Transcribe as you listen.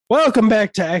Welcome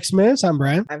back to X Minutes. I'm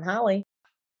Brian. I'm Holly.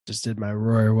 Just did my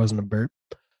roar. It wasn't a burp.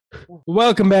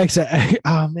 Welcome back to.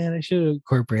 Oh man, I should have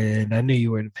incorporated it. I knew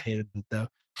you would have hated it though.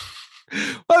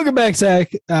 Welcome back,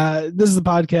 Zach. This is the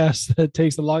podcast that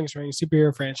takes the longest running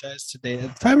superhero franchise to date.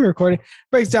 At the time of recording,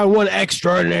 breaks down one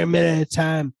extraordinary minute at a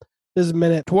time. This is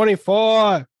minute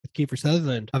 24 with Kiefer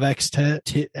Sutherland of X-Ted,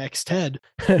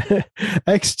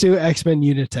 X2 X-Men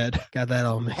United. Got that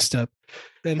all mixed up.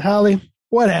 And Holly,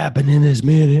 what happened in this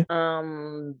minute?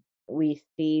 We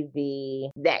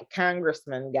see that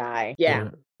congressman guy. Yeah,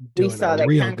 we saw that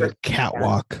real good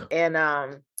catwalk. Guy.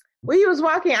 And when he was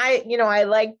walking, I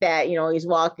like that. He's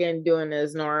walking, doing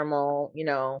his normal,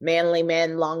 manly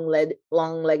man,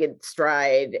 long-legged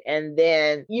stride, and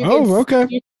then you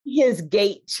his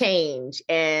gait change,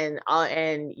 and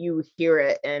you hear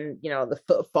it, and the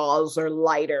footfalls are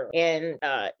lighter, and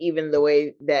even the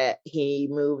way that he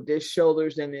moved his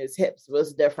shoulders and his hips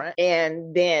was different.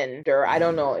 And then I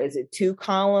don't know, is it 2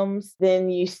 columns?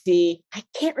 Then you see, I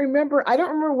don't remember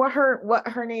what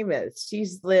her name is.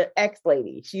 She's the X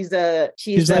lady. She's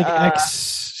like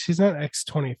X. She's not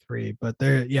X-23, but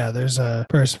there's a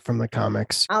person from the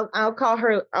comics. I'll call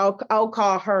her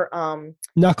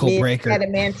Knuckle Breaker.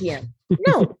 Adamantium.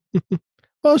 No.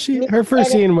 Well, her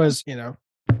first scene was,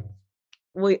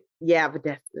 Well, yeah, but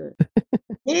that's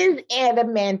is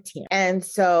adamantium. And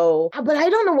so, but I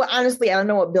don't know I don't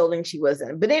know what building she was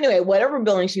in. But anyway, whatever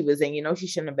building she was in, she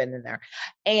shouldn't have been in there.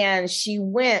 And she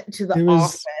went to the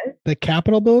office. The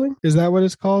Capitol building? Is that what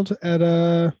it's called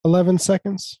at 11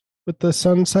 seconds with the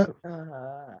sunset?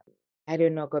 I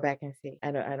don't know. Go back and see.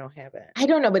 I don't have it. I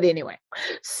don't know. But anyway,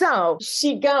 so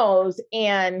she goes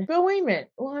and, but wait a minute.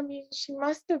 Well, I mean, she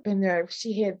must have been there if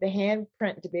she had the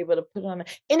handprint to be able to put on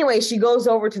it. Anyway, she goes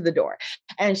over to the door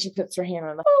and she puts her hand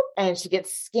on the and she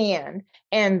gets scanned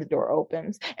and the door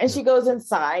opens and she goes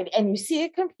inside and you see a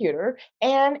computer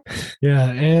and. Yeah.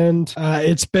 And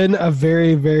it's been a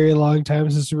very, very long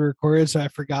time since we recorded. So I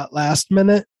forgot last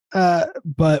minute.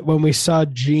 But when we saw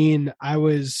Jean,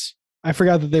 I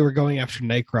forgot that they were going after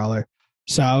Nightcrawler.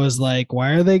 So I was like,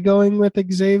 why are they going with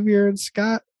Xavier and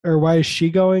Scott? Or why is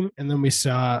she going? And then we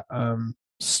saw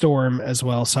Storm as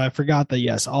well. So I forgot that,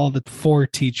 yes, all the 4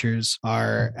 teachers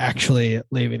are actually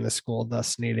leaving the school,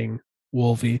 thus needing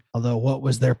Wolvie. Although, what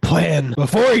was their plan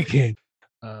before he came?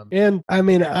 And I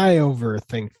mean, I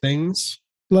overthink things.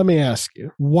 Let me ask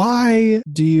you, why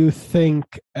do you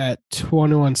think at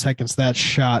 21 seconds, that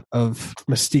shot of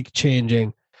Mystique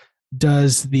changing,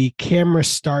 does the camera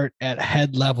start at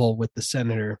head level with the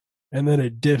senator and then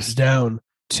it dips down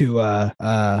to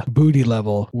booty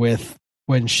level with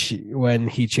when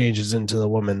he changes into the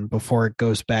woman before it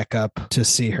goes back up to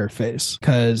see her face?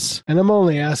 And I'm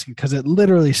only asking because it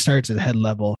literally starts at head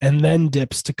level and then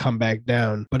dips to come back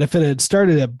down. But if it had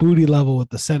started at booty level with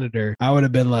the senator, I would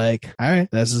have been like, all right,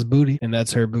 that's his booty and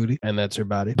that's her booty and that's her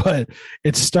body. But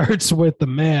it starts with the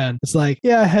man. It's like,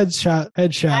 yeah, headshot.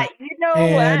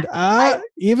 And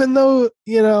even though,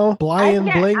 Brian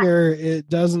Blinger, it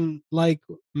doesn't like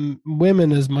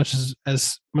women as much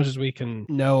as we can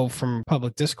know from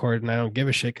public discord, and I don't give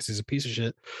a shit because he's a piece of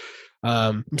shit.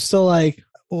 I'm still like,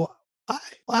 why?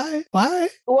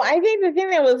 Well, I think the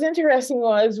thing that was interesting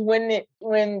was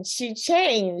when she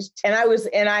changed, and I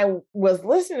was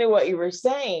listening to what you were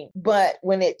saying, but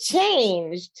when it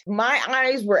changed, my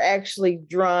eyes were actually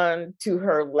drawn to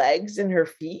her legs and her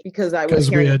feet because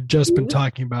we had just been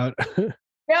talking about.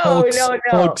 No.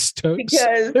 Hulk's toes.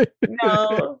 Because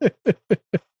no.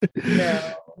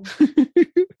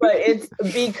 But it's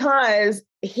because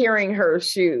hearing her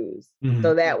shoes. Mm-hmm.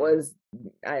 So that was,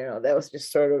 I don't know, that was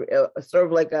just sort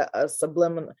of like a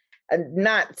subliminal,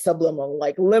 not subliminal,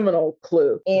 like liminal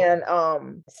clue. And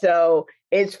so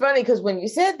it's funny because when you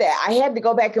said that, I had to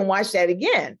go back and watch that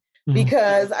again.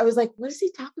 Because I was like, what is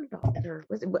he talking about?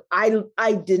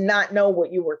 I did not know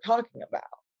what you were talking about.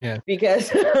 Yeah.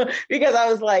 Because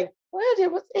I was like, what?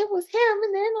 It was him,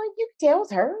 and then like you could tell it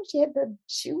was her. She had the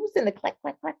shoes and the clack.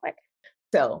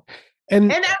 So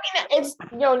and I mean, it's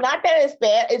not that it's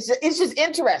bad. It's just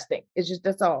interesting. It's just,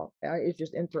 that's all. It's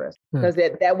just interesting because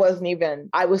that wasn't even.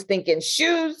 I was thinking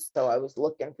shoes, so I was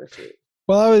looking for shoes.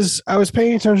 Well, I was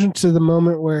paying attention to the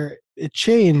moment where it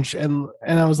changed, and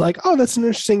I was like, oh, that's an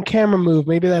interesting camera move.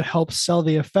 Maybe that helps sell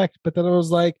the effect. But then I was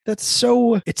like,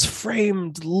 it's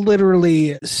framed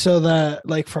literally so that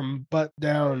like from butt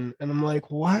down, and I'm like,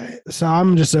 why? So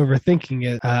I'm just overthinking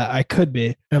it. I could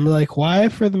be. I'm like, why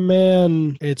for the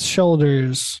man it's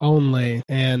shoulders only,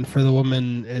 and for the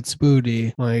woman it's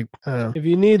booty? Like, if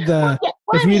you need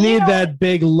that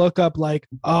big look up, like,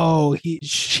 oh,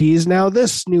 she's now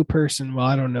this new person. Well,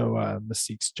 I don't know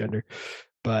Mystique's gender.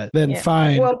 but then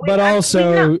fine. Well, but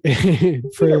also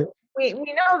we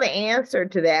know the answer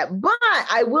to that, but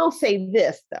I will say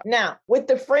this though. Now, with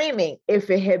the framing, if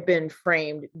it had been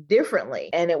framed differently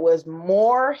and it was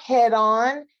more head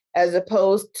on as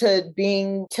opposed to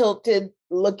being tilted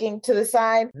looking to the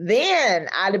side, then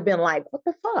I'd have been like, what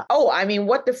the fuck? Oh, I mean,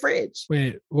 what the fridge?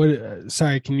 Wait, what?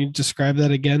 Sorry, can you describe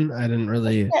that again? I didn't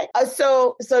really. Okay.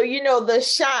 So the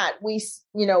shot we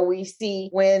see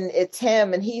when it's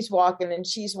him and he's walking and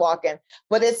she's walking,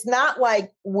 but it's not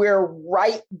like we're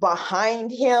right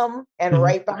behind him and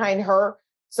right behind her.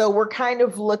 So we're kind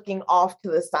of looking off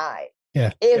to the side.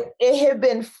 Yeah. If it had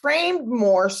been framed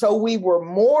more so we were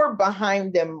more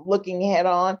behind them looking head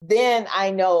on, then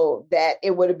I know that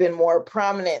it would have been more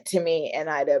prominent to me and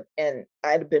I'd have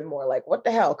been more like, what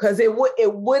the hell? Because it would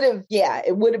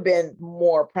have been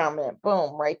more prominent.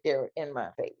 Boom, right there in my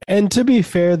face. And to be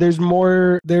fair, there's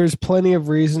plenty of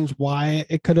reasons why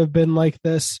it could have been like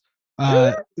this.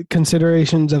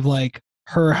 Considerations of like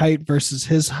her height versus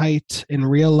his height in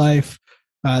real life.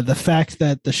 The fact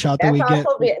that the shot that we get.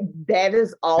 That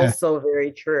is also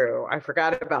very true. I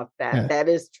forgot about that. Yeah. That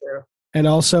is true. And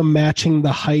also matching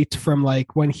the height from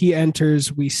like when he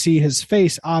enters, we see his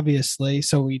face, obviously,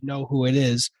 so we know who it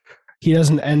is. He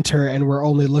doesn't enter and we're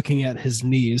only looking at his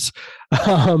knees.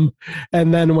 And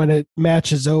then when it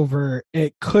matches over,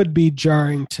 it could be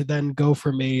jarring to then go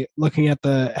from me looking at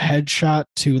the head shot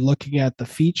to looking at the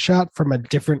feet shot from a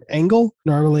different angle.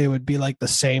 Normally it would be like the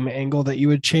same angle that you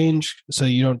would change, so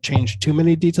you don't change too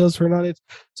many details for an audience.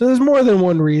 So there's more than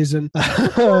one reason.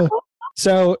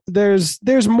 So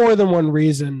there's more than one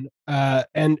reason.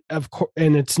 And of course,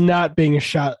 and it's not being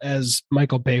shot as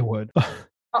Michael Bay would.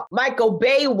 Michael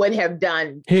Bay would have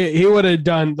done. He would have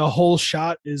done the whole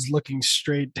shot is looking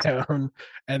straight down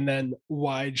and then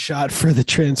wide shot for the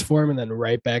transform and then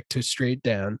right back to straight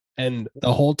down. And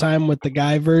the whole time with the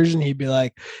guy version, he'd be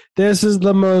like, this is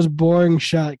the most boring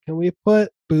shot. Can we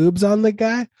put boobs on the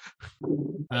guy?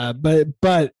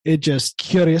 But it just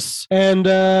curious. And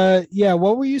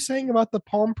what were you saying about the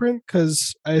palm print?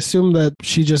 Because I assume that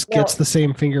she just gets the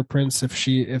same fingerprints if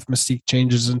Mystique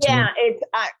changes into her.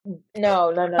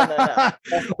 No.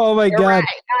 Oh my God.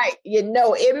 Right.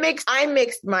 I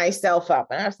mixed myself up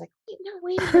and I was like,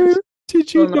 wait.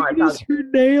 Did you notice her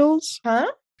nails?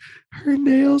 Huh? Her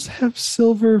nails have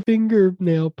silver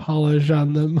fingernail polish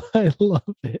on them. I love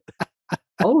it.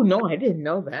 Oh no, I didn't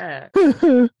know that.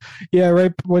 Yeah,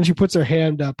 right when she puts her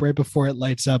hand up, right before it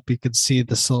lights up, you can see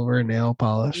the silver nail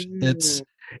polish.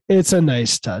 It's a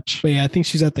nice touch. But yeah, I think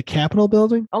she's at the Capitol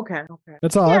building. Okay.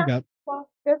 That's all I've got. Well,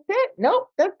 that's it. Nope,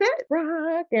 that's it.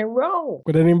 Rock and roll.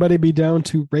 Would anybody be down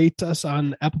to rate us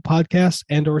on Apple Podcasts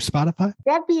and or Spotify?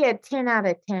 That'd be a 10 out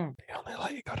of 10. They only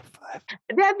let you go to 5.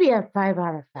 That'd be a 5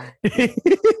 out of 5.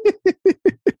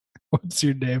 What's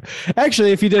your name?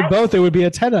 Actually, if you did both, it would be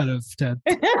a 10 out of 10.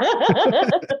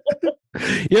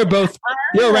 You're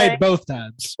right both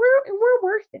times. We're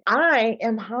working. I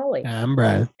am Holly. I'm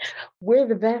Brian. We're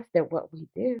the best at what we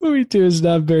do. What we do is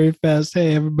not very fast.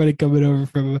 Hey, everybody coming over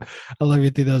from I Love You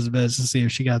 3000 Minutes to see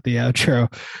if she got the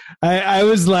outro.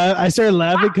 I started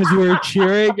laughing because you were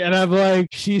cheering, and I'm like,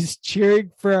 she's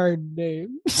cheering for our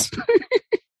names.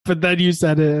 But then you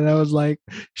said it, and I was like,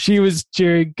 she was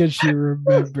cheering because she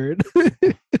remembered.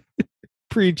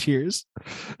 Pre-cheers.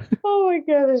 Oh my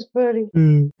God, it's funny.